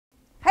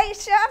Hey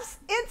chefs,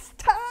 it's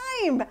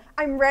time!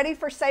 I'm ready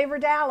for Savor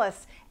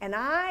Dallas, and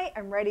I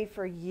am ready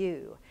for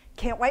you.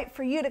 Can't wait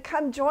for you to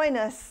come join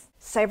us.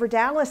 Savor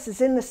Dallas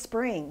is in the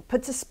spring,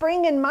 puts a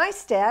spring in my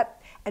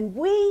step, and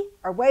we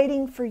are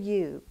waiting for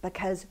you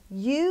because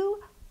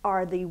you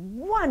are the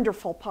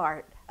wonderful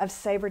part of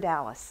Savor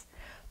Dallas.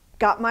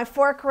 Got my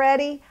fork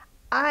ready?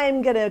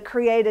 I'm gonna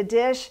create a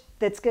dish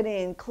that's gonna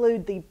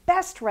include the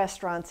best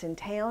restaurants in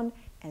town,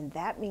 and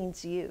that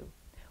means you.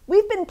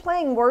 We've been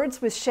playing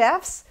Words with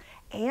Chefs,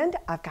 and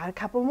I've got a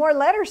couple more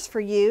letters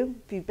for you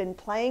if you've been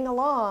playing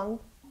along.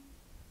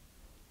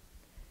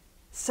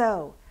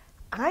 So,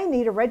 I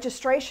need a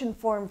registration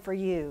form for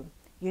you.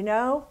 You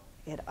know,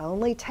 it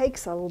only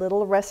takes a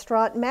little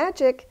restaurant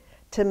magic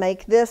to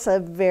make this a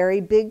very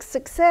big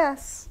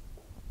success.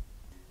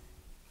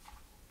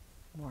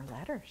 More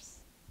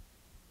letters.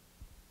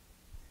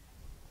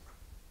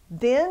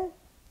 Then,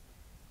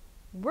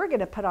 we're going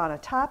to put on a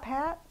top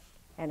hat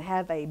and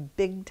have a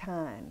big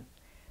time.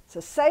 So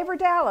Savor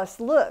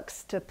Dallas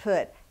looks to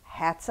put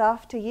hats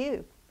off to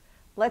you.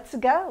 Let's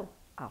go.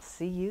 I'll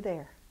see you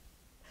there.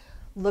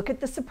 Look at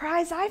the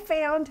surprise I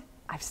found.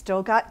 I've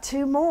still got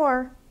 2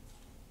 more.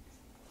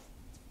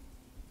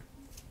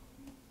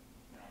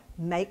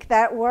 Make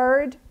that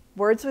word,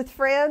 Words with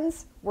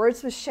Friends,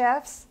 Words with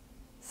Chefs,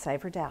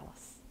 Savor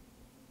Dallas.